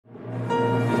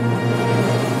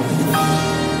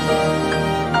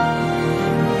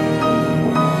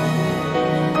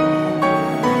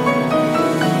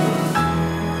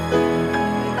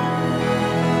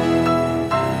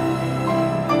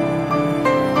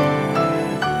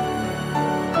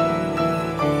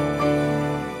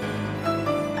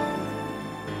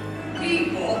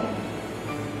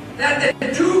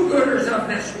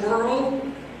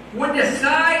or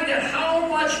decide that how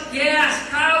much gas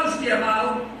cows give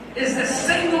out is the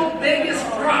single biggest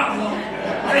problem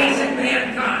facing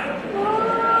mankind.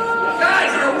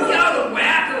 Guys, are we out of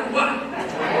whack or what?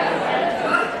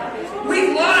 Huh?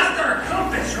 We've lost our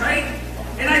compass, right?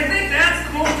 And I think that's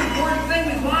the most important thing.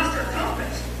 We've lost our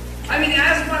compass. I mean,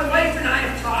 as my wife and I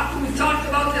have talked, and we've talked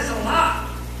about this a lot,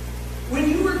 when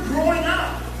you were growing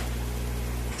up,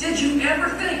 did you ever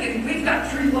think, and we've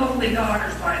got 3 lovely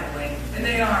daughters, by the way, and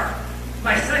they are.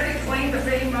 My second claim to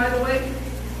fame, by the way,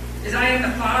 is I am the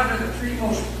father of the 3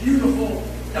 most beautiful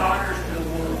daughters in the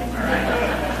world, all right?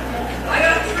 I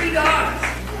got 3 daughters.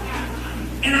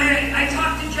 And I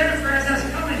talked to Jennifer as I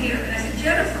was coming here, and I said,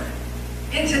 Jennifer,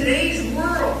 in today's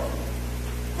world,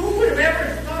 who would have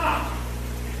ever thought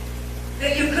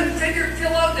that you couldn't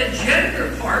fill out the gender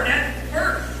part at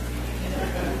birth?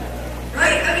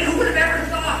 Right? I mean, who would have ever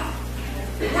thought?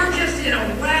 We're just in a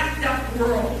whacked up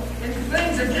world, and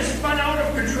things have just spun out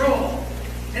of control.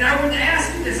 And I would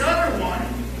ask you this other one,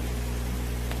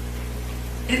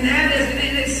 and that is,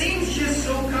 and it seems just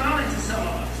so common to some of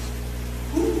us,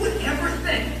 who would ever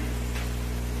think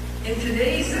in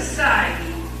today's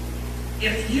society,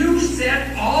 if you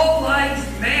said all lives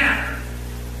matter,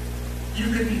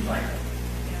 you could be fired?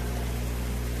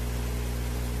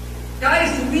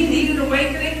 Guys, do we need an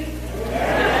awakening?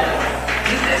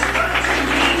 Does this country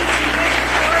need to take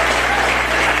part?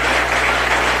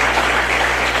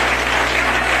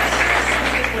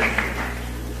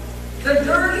 The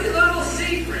dirty little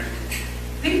secret.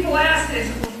 People ask this,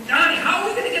 Donnie, how are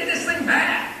we going to get this thing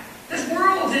back? This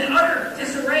world's in utter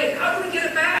disarray. How do we get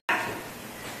it back?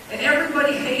 And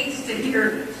everybody hates to hear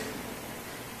this.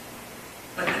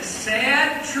 But the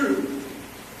sad truth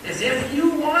is if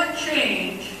you want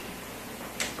change,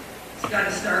 it's got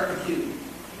to start with you.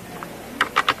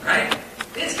 Right?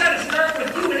 It's got to start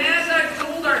with you. And as I've told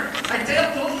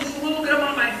told you just a little bit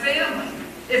about my family.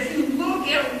 If you look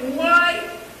at why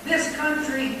this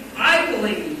country, I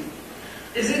believe,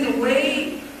 is in the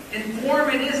way and form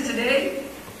it is today,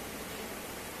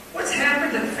 what's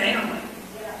happened to the family?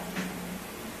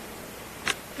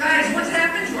 Guys, what's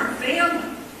happened to our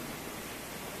family?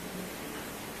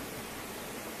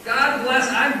 God bless,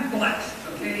 I'm blessed,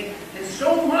 okay? And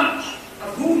so much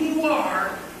of who you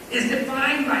are is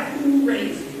defined by who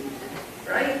raised you,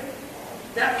 right?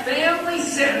 That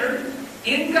family-centered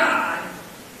in God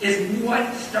is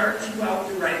what starts you out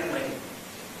the right way,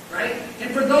 right?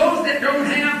 And for those that don't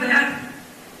have that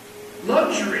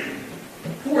luxury,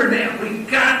 poor them. We've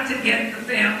got to get the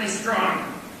family stronger.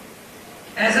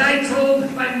 As I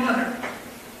told my mother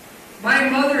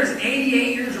is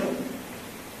 88 years old.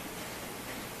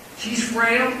 She's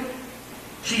frail,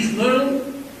 she's little,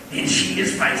 and she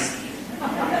is feisty.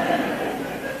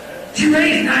 She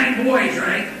raised 9 boys,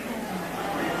 right?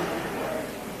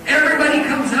 Everybody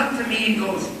comes up to me and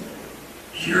goes,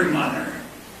 your mother,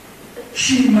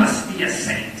 she must be a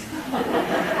saint.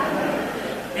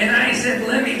 And I said,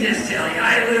 let me just tell you,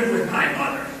 I live with my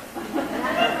mother.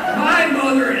 My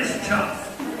mother is tough.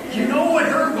 You know what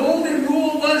her golden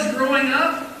rule was growing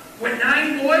up with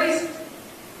 9 boys?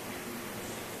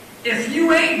 If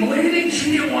you ain't bleeding,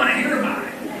 she didn't want to hear about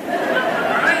it.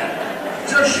 Right?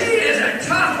 So she is a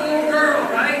tough old girl,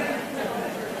 right?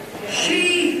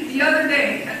 She, the other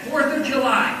day, at 4th of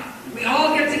July, we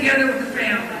all get together with the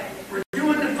family. We're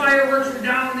doing the fireworks, we're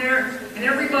down there, and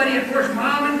everybody, of course,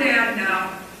 Mom and Dad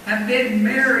now, have been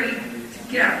married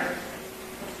together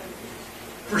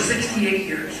for 68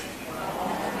 years.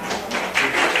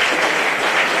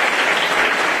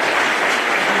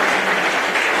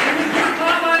 And we put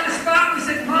Mom on the spot. We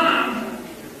said, Mom,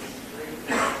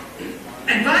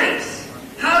 advice.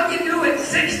 How'd you do it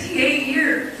 68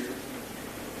 years?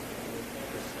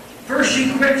 First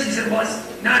she quit. She said, well, it's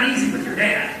not easy with your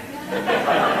dad.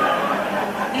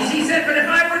 And she said, but if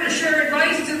I were to share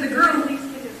advice to the group,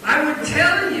 I would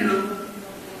tell you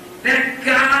that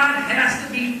God has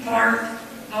to be part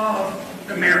of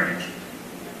the marriage.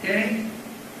 Okay?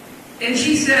 And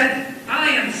she said, I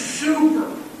am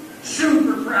super,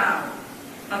 super proud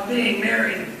of being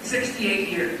married 68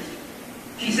 years.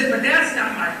 She said, but that's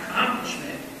not my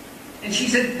accomplishment. And she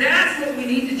said, that's what we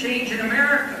need to change in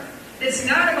America. It's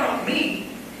not about me.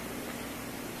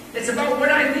 It's about what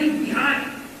I leave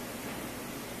behind.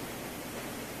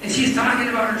 And she's talking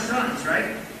about her sons,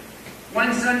 right?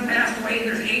 One son passed away.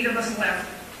 There's 8 of us left.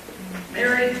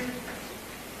 Married.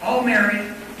 All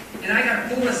married. And I got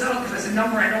to pull this out because it's a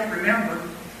number I don't remember.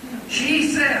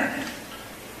 She said,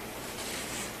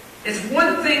 it's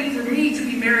one thing for me to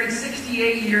be married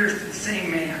 68 years to the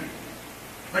same man.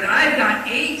 But I've got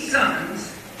 8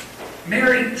 sons,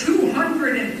 married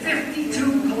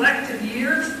 252 collective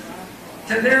years,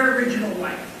 to their original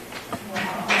wife.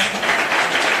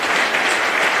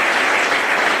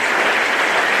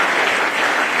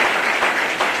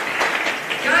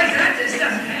 Guys, that just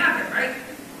doesn't happen, right?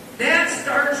 That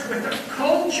starts with the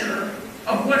culture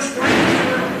of what's right in the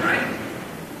world, right?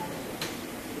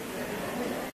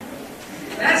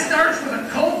 That starts with a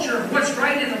culture of what's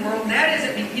right in the world, and that is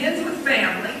it begins with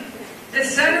family, it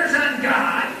centers on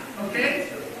God, okay?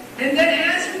 And then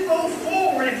as we go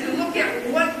forward, if you look at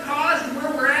what caused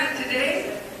where we're at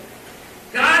today,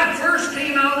 God first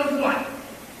came out of what?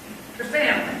 The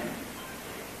family.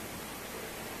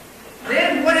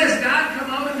 Then what has God come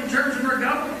out of in terms of our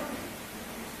government?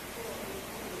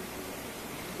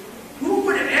 Who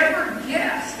would have ever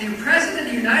guessed the President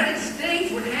of the United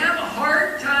States would have a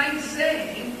hard time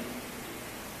saying,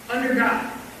 under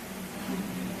God?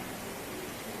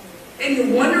 And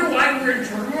you wonder why we're in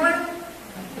turmoil?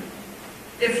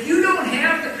 If you don't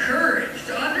have the courage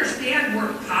to understand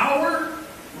where power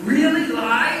really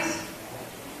lies,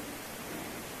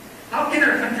 how can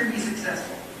our country be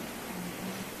successful?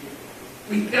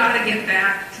 We've got to get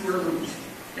back to our roots,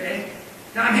 okay?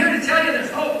 Now I'm here to tell you there's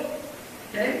hope,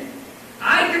 okay?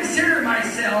 I consider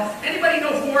myself, anybody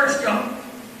know Forrest Gump?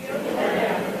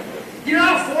 You know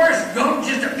how Forrest Gump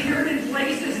just appeared in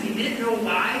places and he didn't know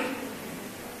why?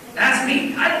 That's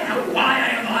me. I don't know why I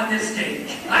am on this stage.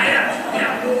 I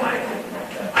have no idea.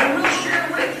 I will share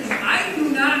with you, I do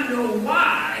not know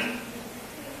why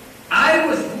I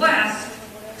was blessed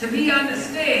to be on the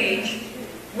stage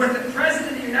with the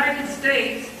President of the United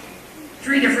States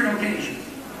 3 different occasions.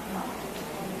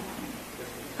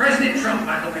 President Trump,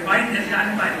 by the way, Biden has not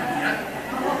invited me yet.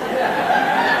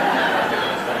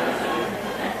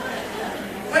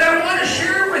 But I want to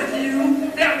share with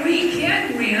you that we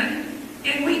can win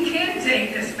and we can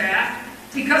take this back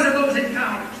because of those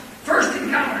encounters. First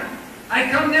encounter, I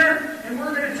come there and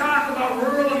we're going to talk about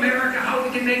rural America, how we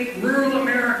can make rural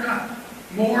America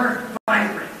more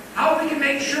vibrant, how we can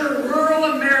make sure rural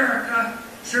America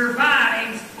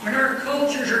survives when our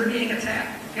cultures are being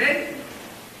attacked, okay?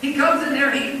 He comes in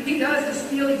there, he does the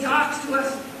spiel, he talks to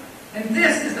us, and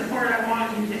this is the part I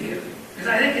want you to hear, because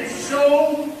I think it's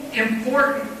so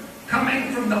important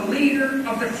coming from the leader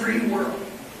of the free world.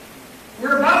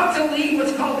 We're about to leave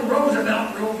what's called the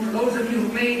Roosevelt Room. For those of you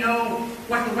who may know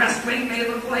what the West Wing may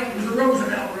look like, it was the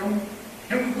Roosevelt Room.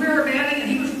 And we were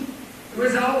manning, and it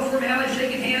was all formality,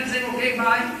 shaking hands, saying, okay,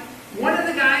 bye. One of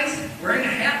the guys, wearing a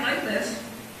hat like this,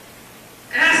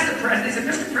 asked the president, he said,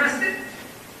 Mr. President,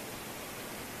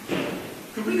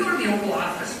 could we go to the Oval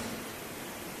Office?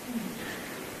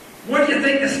 What do you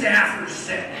think the staffers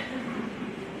said?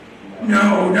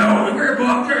 No, we're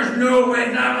above, there's no way,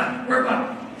 we're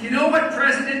above. Do you know what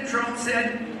President Trump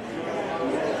said?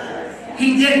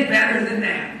 He did better than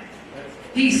that.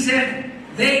 He said,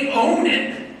 they own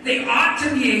it. They ought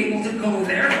to be able to go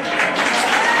there. Doesn't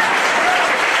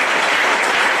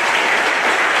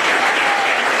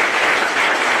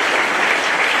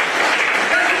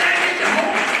that get you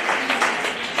home?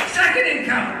 Second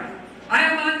encounter. I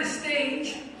am on the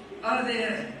stage of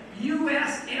the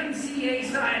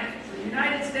USMCA signing for the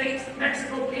United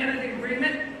States-Mexico-Canada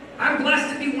Agreement. I'm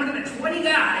blessed to be one of the 20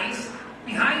 guys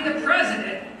behind the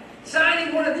president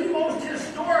signing one of the most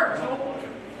historical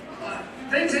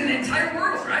things in the entire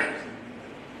world, right?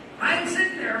 I'm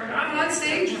sitting there, I'm on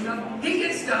stage with him, he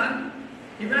gets done,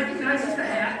 he recognizes the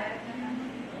hat,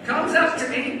 comes up to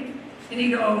me, and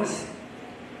he goes,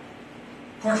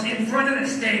 of course, in front of the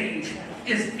stage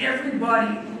is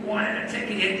everybody who wanted a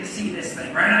ticket in to see this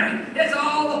thing, right? I mean, it's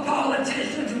all the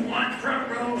politicians who want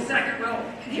front row, second row,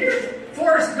 and here's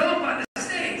Forrest Gump on the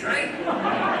stage, right?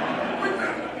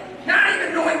 Not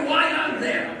even knowing why I'm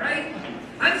there, right?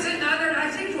 I'm sitting on there and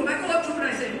I say to him, I go up to him and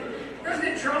I say,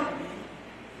 President Trump,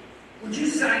 would you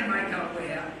sign my cowboy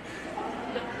hat?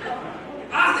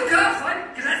 Off the cuff,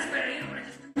 because that's what I am. I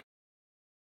just...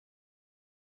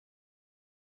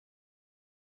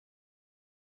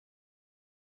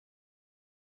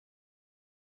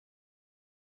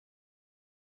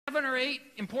 7 or 8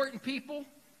 important people.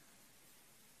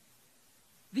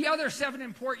 The other 7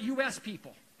 important U.S.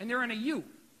 people, and they're in a U.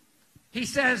 He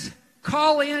says,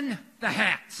 call in the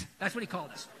hats. That's what he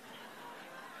called us.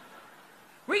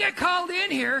 We get called in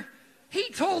here. He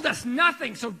told us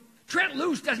nothing, so Trent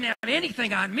Luce doesn't have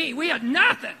anything on me. We had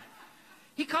nothing.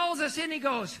 He calls us in, he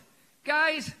goes,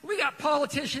 guys, we got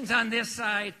politicians on this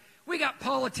side. We got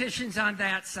politicians on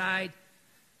that side.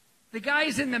 The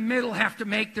guys in the middle have to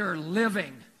make their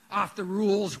living off the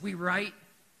rules we write.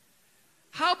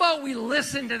 How about we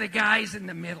listen to the guys in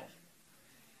the middle?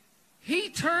 He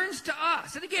turns to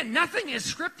us. And again, nothing is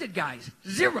scripted, guys.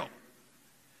 0.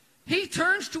 He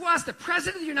turns to us, the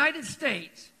President of the United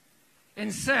States,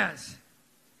 and says,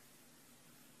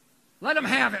 let them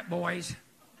have it, boys.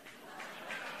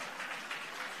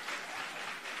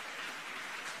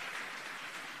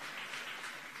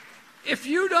 If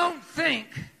you don't think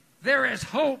there is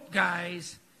hope,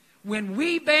 guys, when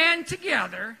we band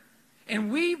together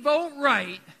and we vote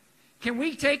right, can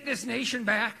we take this nation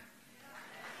back?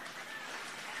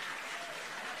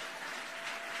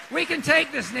 We can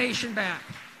take this nation back.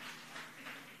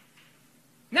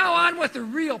 Now on with the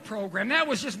real program. That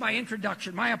was just my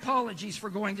introduction. My apologies for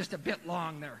going just a bit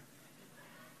long there.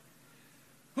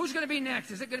 Who's going to be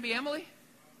next? Is it going to be Emily?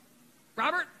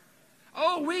 Robert?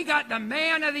 Oh, we got the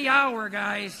man of the hour,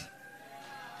 guys.